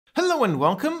Hello and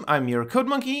welcome, I'm your Code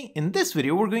Monkey. In this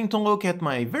video we're going to look at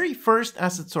my very first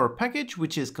asset store package,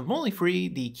 which is completely free,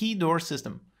 the key door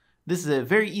system. This is a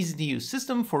very easy to use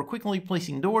system for quickly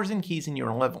placing doors and keys in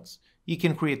your levels. You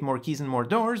can create more keys and more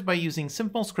doors by using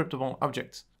simple scriptable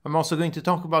objects. I'm also going to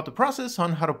talk about the process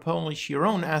on how to polish your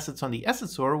own assets on the asset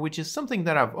store, which is something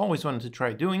that I've always wanted to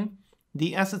try doing.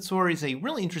 The asset store is a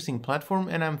really interesting platform,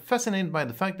 and I'm fascinated by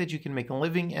the fact that you can make a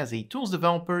living as a tools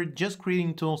developer just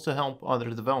creating tools to help other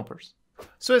developers.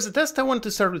 So as a test, I wanted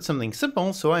to start with something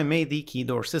simple, so I made the key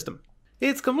door system.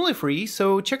 It's completely free,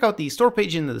 so check out the store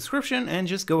page in the description and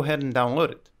just go ahead and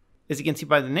download it. As you can see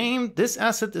by the name, this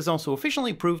asset is also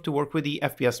officially approved to work with the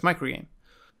FPS microgame.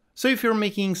 So if you're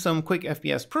making some quick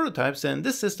FPS prototypes, then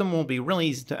this system will be really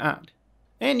easy to add.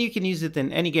 And you can use it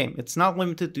in any game. It's not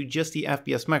limited to just the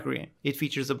FPS microgame. It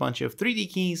features a bunch of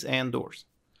 3D keys and doors.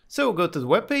 So go to the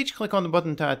webpage, click on the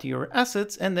button to add to your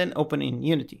assets, and then open in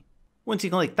Unity. Once you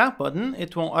click that button,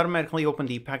 it will automatically open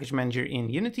the package manager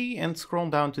in Unity and scroll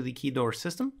down to the key door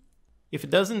system. If it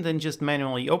doesn't, then just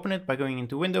manually open it by going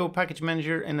into Window, Package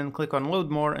Manager, and then click on Load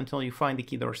More until you find the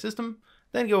key door system.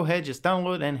 Then go ahead, just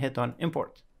download and hit on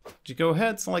Import. Just go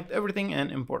ahead, select everything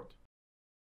and import.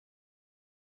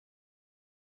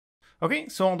 Okay,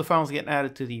 so all the files get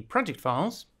added to the project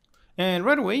files, and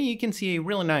right away you can see a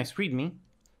really nice README.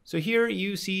 So here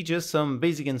you see just some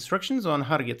basic instructions on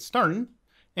how to get started,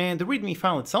 and the README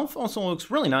file itself also looks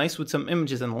really nice with some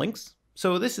images and links.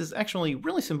 So this is actually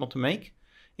really simple to make.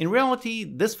 In reality,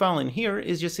 this file in here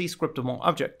is just a scriptable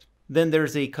object. Then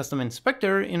there's a custom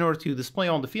inspector in order to display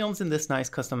all the fields in this nice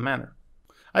custom manner.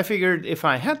 I figured if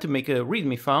I had to make a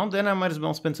README file, then I might as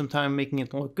well spend some time making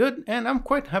it look good, and I'm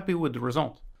quite happy with the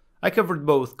result. I covered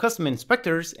both custom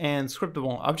inspectors and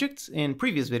scriptable objects in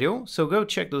previous video, so go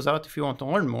check those out if you want to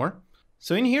learn more.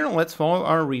 So in here, let's follow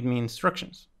our README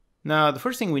instructions. Now, the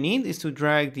first thing we need is to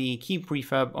drag the key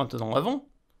prefab onto the level.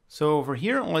 So over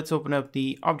here, let's open up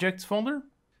the objects folder.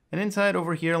 And inside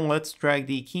over here, let's drag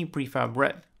the key prefab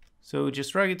red. So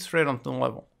just drag it straight onto the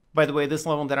level. By the way, this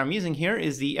level that I'm using here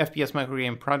is the FPS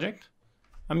microgame project.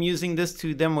 I'm using this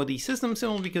to demo the system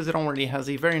simply because it already has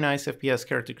a very nice FPS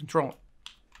character controller.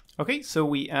 Okay, so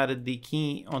we added the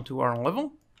key onto our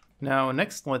level. Now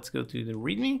next, let's go to the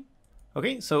README.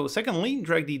 Okay, so secondly,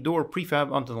 drag the door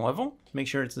prefab onto the level. Make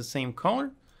sure it's the same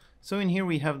color. So in here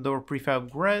we have door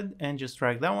prefab red, and just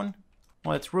drag that one.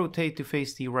 Let's rotate to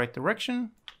face the right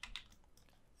direction.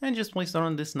 And just place it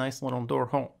on this nice little door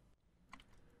hole.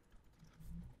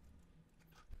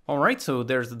 Alright, so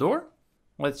there's the door.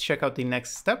 Let's check out the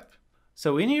next step.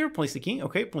 So in here, place the key.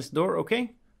 Okay, place the door.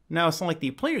 Okay. Now select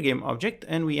the player game object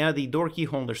and we add the door key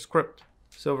holder script.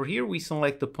 So over here we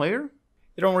select the player.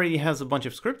 It already has a bunch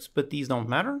of scripts, but these don't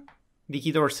matter. The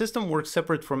key door system works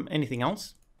separate from anything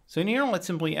else. So in here, let's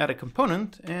simply add a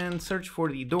component and search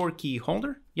for the door key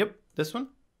holder. Yep, this one.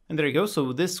 And there you go.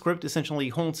 So this script essentially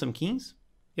holds some keys.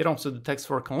 It also detects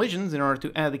for collisions in order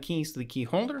to add the keys to the key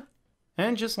holder.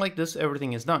 And just like this,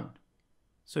 everything is done.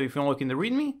 So if you look in the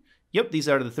README, yep, these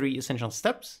are the 3 essential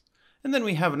steps. And then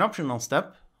we have an optional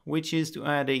step, which is to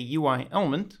add a UI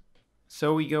element.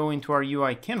 So we go into our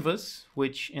UI canvas,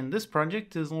 which in this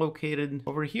project is located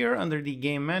over here under the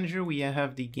game manager. We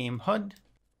have the game HUD.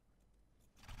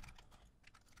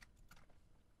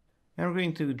 And we're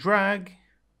going to drag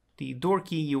the door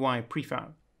key UI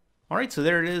prefab. Alright, so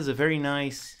there it is, a very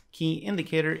nice key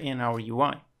indicator in our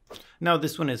UI. Now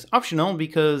this one is optional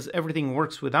because everything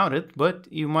works without it, but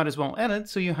you might as well add it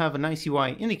so you have a nice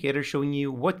UI indicator showing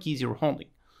you what keys you're holding.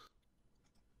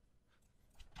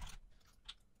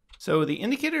 So the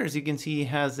indicator, as you can see,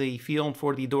 has a field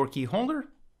for the door key holder.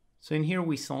 So in here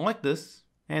we select this,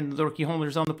 and the door key holder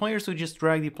is on the player, so just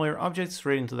drag the player object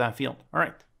straight into that field.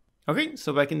 Alright. Okay,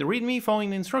 so back in the README,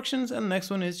 following the instructions, and the next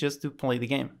one is just to play the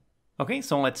game. Okay,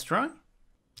 so let's try.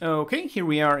 Okay, here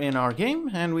we are in our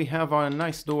game, and we have a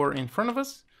nice door in front of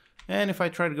us. And if I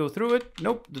try to go through it,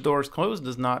 nope, the door is closed,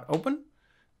 does not open.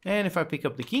 And if I pick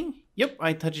up the key, yep,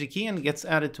 I touch the key and it gets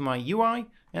added to my UI.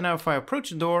 And now if I approach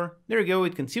the door, there you go,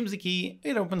 it consumes the key,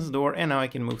 it opens the door, and now I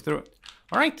can move through it.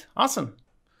 Alright, awesome.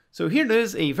 So here it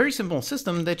is, a very simple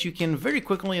system that you can very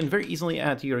quickly and very easily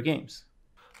add to your games.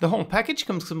 The whole package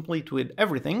comes complete with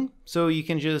everything, so you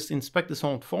can just inspect this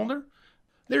whole folder.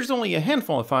 There's only a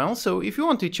handful of files, so if you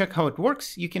want to check how it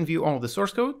works, you can view all the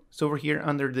source code. So over here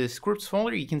under the scripts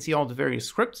folder, you can see all the various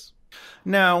scripts.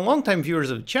 Now, longtime viewers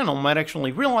of the channel might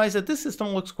actually realize that this system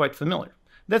looks quite familiar.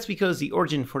 That's because the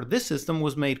origin for this system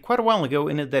was made quite a while ago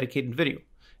in a dedicated video.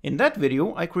 In that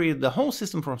video, I created the whole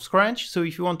system from scratch, so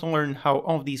if you want to learn how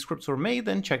all of these scripts were made,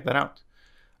 then check that out.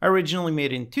 I originally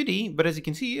made it in 2D, but as you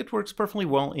can see, it works perfectly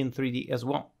well in 3D as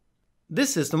well.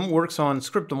 This system works on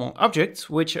scriptable objects,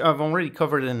 which I've already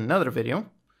covered in another video.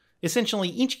 Essentially,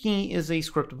 each key is a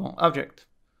scriptable object.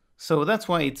 So that's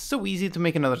why it's so easy to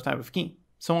make another type of key.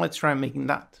 So let's try making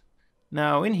that.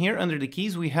 Now in here, under the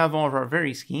keys, we have all of our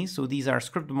various keys. So these are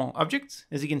scriptable objects.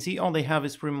 As you can see, all they have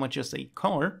is pretty much just a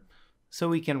color. So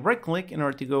we can right click in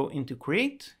order to go into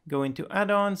create, go into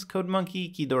add-ons, code monkey,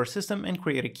 key door system, and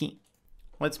create a key.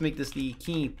 Let's make this the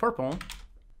key purple.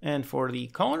 And for the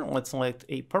color, let's select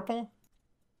a purple.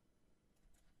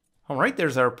 All right,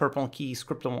 there's our purple key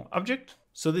scriptable object.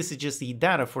 So this is just the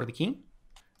data for the key.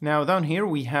 Now down here,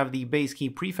 we have the base key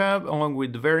prefab along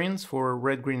with the variants for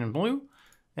red, green, and blue.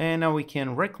 And now we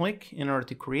can right click in order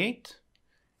to create.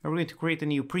 And we're going to create a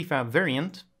new prefab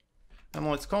variant. And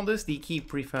let's call this the key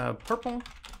prefab purple.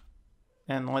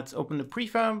 And let's open the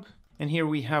prefab. And here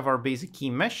we have our basic key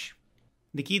mesh.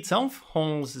 The key itself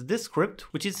holds this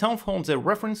script, which itself holds a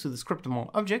reference to the scriptable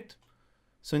object.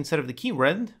 So instead of the key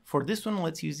red, for this one,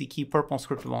 let's use the key purple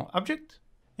scriptable object.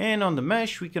 And on the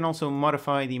mesh, we can also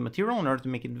modify the material in order to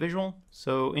make it visual.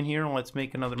 So in here, let's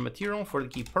make another material for the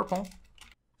key purple.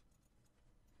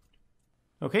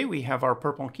 Okay, we have our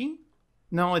purple key.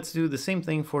 Now let's do the same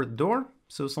thing for the door.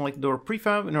 So select door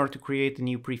prefab in order to create a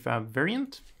new prefab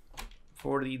variant.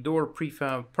 For the door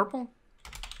prefab purple.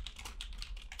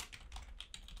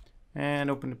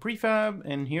 And open the prefab,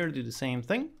 and here do the same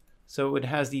thing. So it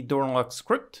has the door lock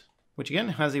script, which again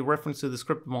has a reference to the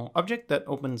scriptable object that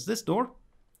opens this door.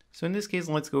 So in this case,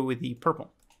 let's go with the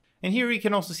purple. And here you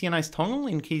can also see a nice toggle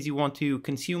in case you want to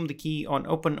consume the key on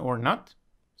open or not.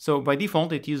 So by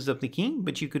default, it uses up the key,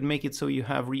 but you could make it so you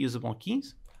have reusable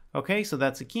keys. Okay, so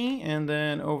that's a key. And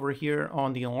then over here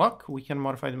on the lock, we can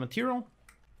modify the material.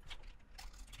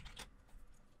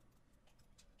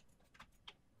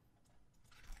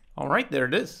 All right, there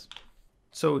it is.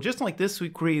 So just like this, we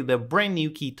created a brand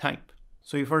new key type.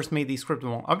 So we first made the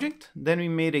scriptable object, then we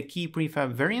made a key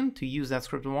prefab variant to use that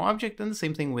scriptable object, and the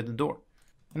same thing with the door.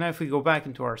 And now if we go back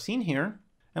into our scene here,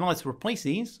 and let's replace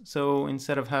these. So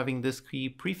instead of having this key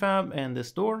prefab and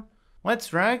this door, let's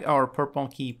drag our purple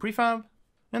key prefab,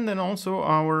 and then also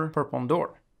our purple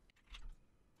door.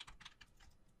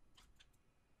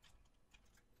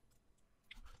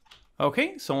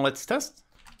 Okay, so let's test.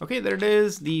 Okay, there it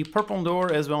is, the purple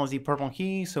door as well as the purple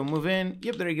key. So move in,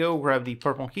 yep, there you go, grab the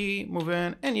purple key, move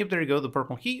in, and yep, there you go, the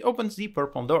purple key opens the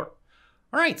purple door.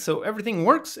 All right, so everything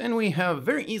works, and we have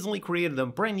very easily created a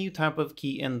brand new type of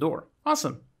key and door.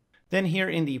 Awesome. Then here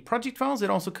in the project files, it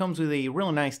also comes with a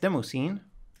really nice demo scene.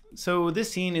 So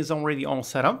this scene is already all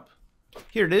set up.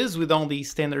 Here it is with all the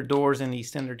standard doors and the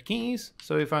standard keys.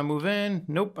 So if I move in,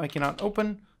 nope, I cannot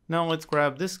open. Now let's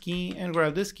grab this key and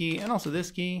grab this key and also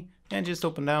this key. And just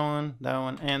open that one,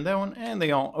 and that one, and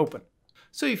they all open.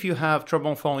 So if you have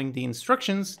trouble following the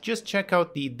instructions, just check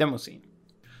out the demo scene.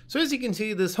 So as you can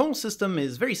see, this whole system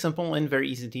is very simple and very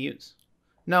easy to use.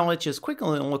 Now let's just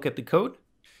quickly look at the code.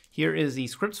 Here is the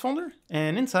scripts folder,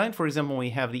 and inside, for example, we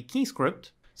have the key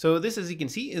script. So this, as you can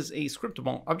see, is a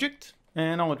scriptable object,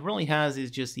 and all it really has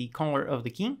is just the color of the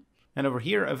key. And over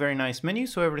here, a very nice menu,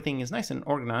 so everything is nice and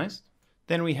organized.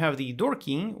 Then we have the door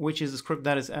key, which is a script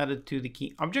that is added to the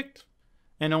key object.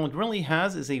 And all it really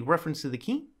has is a reference to the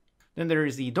key. Then there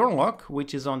is the door lock,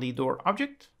 which is on the door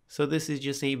object. So this is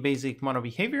just a basic model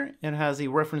behavior. It has a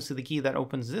reference to the key that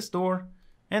opens this door,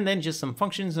 and then just some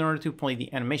functions in order to play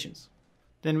the animations.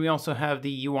 Then we also have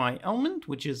the UI element,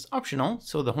 which is optional,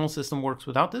 so the whole system works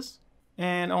without this.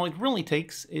 And all it really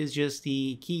takes is just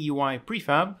the key UI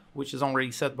prefab, which is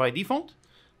already set by default.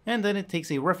 And then it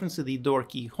takes a reference to the door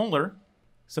key holder.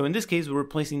 So in this case, we're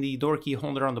replacing the door key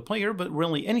holder on the player, but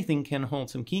really anything can hold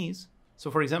some keys.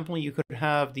 So for example, you could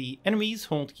have the enemies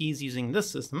hold keys using this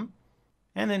system.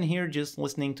 And then here, just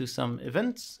listening to some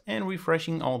events and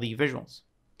refreshing all the visuals.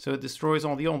 So it destroys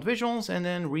all the old visuals and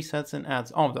then resets and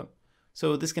adds all of them.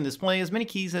 So this can display as many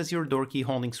keys as your door key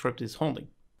holding script is holding.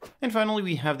 And finally,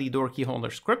 we have the door key holder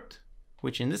script,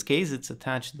 which in this case, it's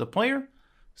attached to the player.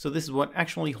 So this is what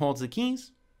actually holds the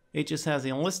keys. It just has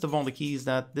a list of all the keys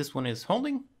that this one is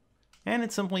holding, and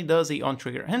it simply does a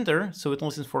on-trigger enter, so it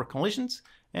listens for collisions,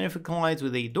 and if it collides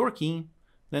with a door key,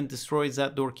 then destroys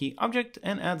that door key object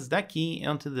and adds that key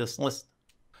onto this list.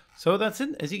 So that's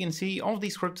it. As you can see, all of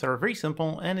these scripts are very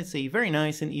simple, and it's a very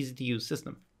nice and easy to use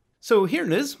system. So here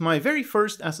it is, my very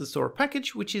first asset store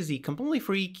package, which is the completely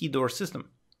free key door system.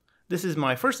 This is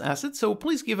my first asset, so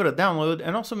please give it a download,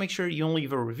 and also make sure you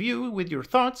leave a review with your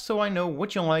thoughts so I know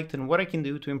what you liked and what I can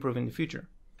do to improve in the future.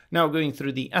 Now, going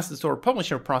through the asset store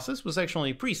publisher process was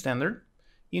actually pretty standard.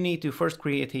 You need to first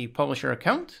create a publisher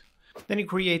account, then you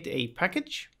create a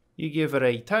package, you give it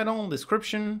a title,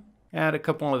 description, add a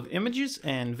couple of images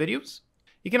and videos.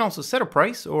 You can also set a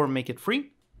price or make it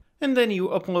free. And then you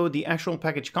upload the actual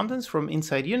package contents from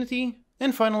inside Unity,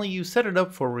 and finally you set it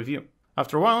up for review.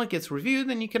 After a while it gets reviewed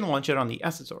and you can launch it on the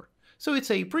asset store. So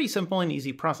it's a pretty simple and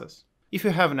easy process. If you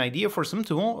have an idea for some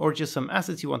tool or just some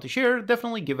assets you want to share,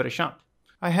 definitely give it a shot.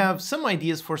 I have some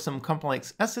ideas for some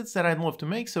complex assets that I'd love to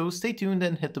make, so stay tuned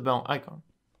and hit the bell icon.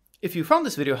 If you found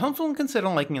this video helpful, consider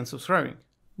liking and subscribing.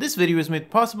 This video is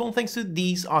made possible thanks to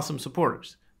these awesome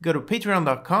supporters. Go to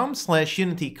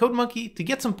patreon.com/UnityCodeMonkey to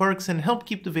get some perks and help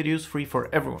keep the videos free for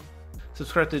everyone.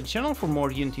 Subscribe to the channel for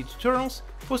more Unity tutorials,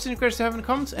 post any questions you have in the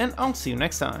comments, and I'll see you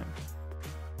next time.